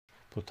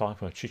we're talking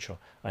about chycho,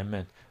 I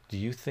meant, do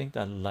you think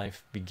that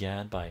life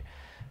began by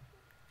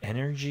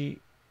energy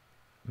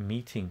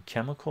meeting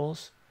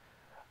chemicals,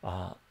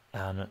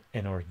 and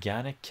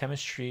inorganic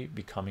chemistry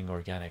becoming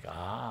organic?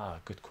 Ah,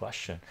 good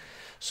question.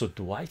 So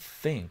do I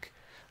think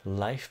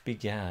life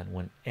began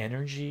when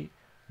energy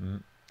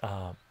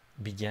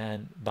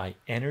began by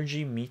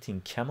energy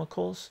meeting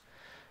chemicals,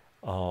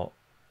 uh,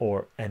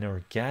 or an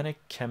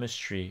organic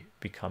chemistry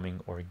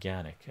becoming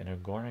organic? And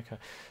organic,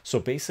 so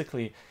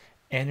basically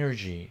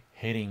energy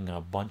hitting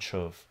a bunch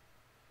of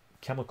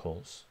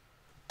chemicals,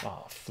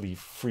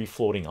 free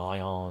floating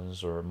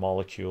ions or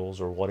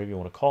molecules or whatever you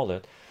want to call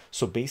it.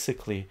 So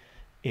basically,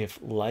 if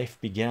life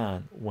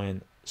began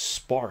when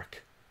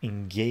spark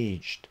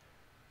engaged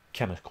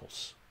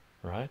chemicals,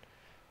 right?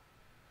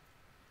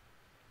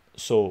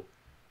 So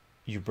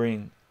you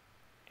bring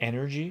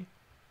energy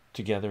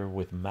together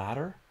with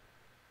matter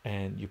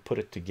and you put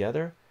it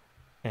together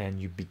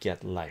and you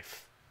beget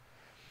life.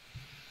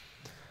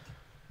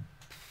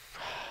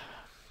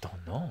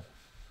 Don't know,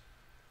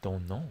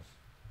 don't know,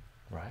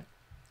 right?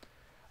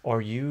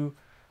 Are you,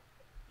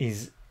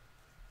 is,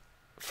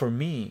 for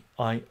me,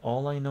 I,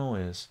 all I know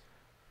is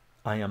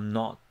I am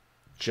not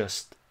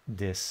just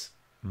this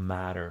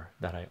matter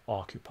that I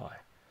occupy.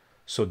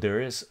 So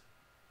there is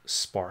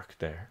spark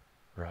there,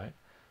 right?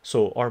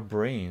 So our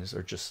brains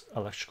are just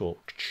electrical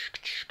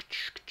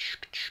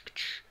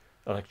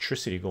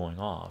electricity going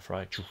off,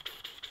 right?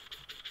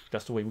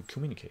 That's the way we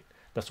communicate,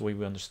 that's the way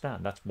we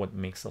understand, that's what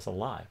makes us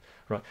alive,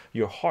 right?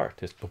 Your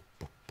heart is boop,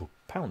 boop, boop,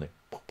 pounding,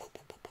 boop, boop,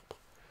 boop, boop, boop,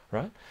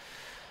 right?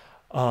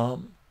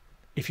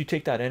 If you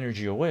take that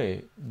energy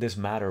away, this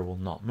matter will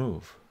not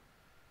move,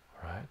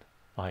 right?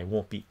 I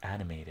won't be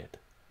animated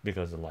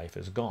because the life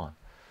is gone.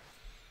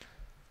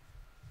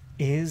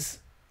 Is,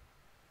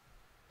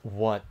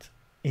 what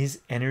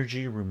is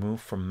energy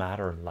removed from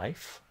matter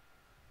life?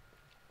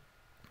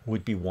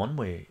 Would be one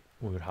way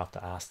we would have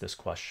to ask this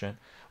question.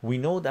 We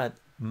know that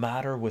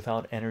matter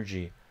without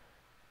energy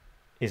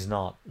is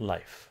not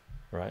life,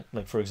 right?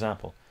 Like, for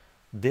example,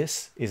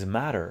 this is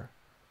matter,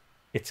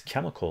 it's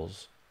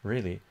chemicals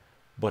really,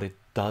 but it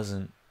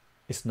doesn't,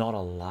 it's not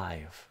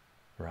alive,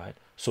 right?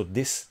 So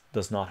this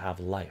does not have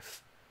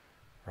life,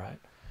 right?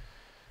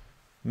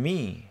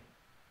 Me,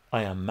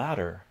 I am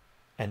matter,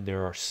 and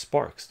there are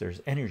sparks, there's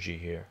energy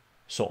here,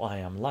 so I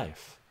am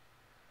life.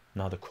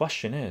 Now the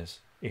question is,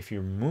 if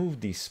you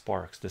remove these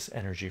sparks, this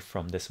energy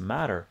from this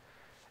matter,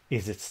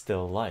 is it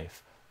still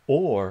life,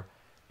 or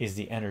is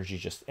the energy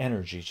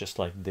just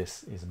like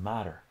this is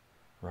matter,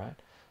 right?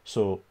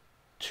 So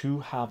to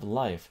have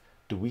life,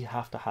 do we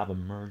have to have a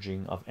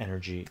merging of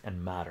energy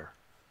and matter?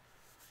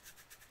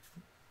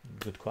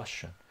 Good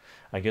question.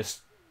 I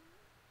guess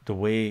the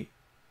way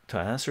to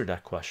answer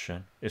that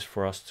question is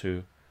for us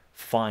to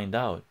find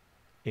out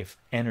if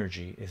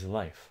energy is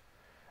life.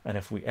 And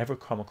if we ever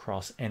come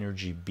across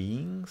energy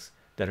beings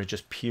that are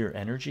just pure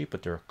energy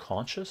but they're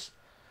conscious,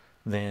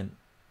 then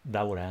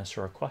that would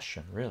answer our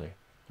question, really,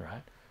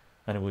 right?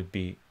 And it would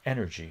be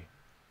energy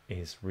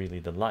is really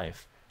the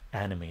life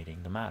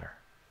animating the matter.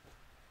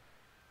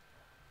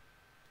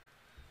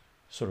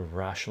 Sort of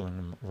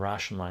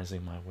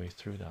rationalizing my way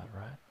through that,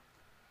 right?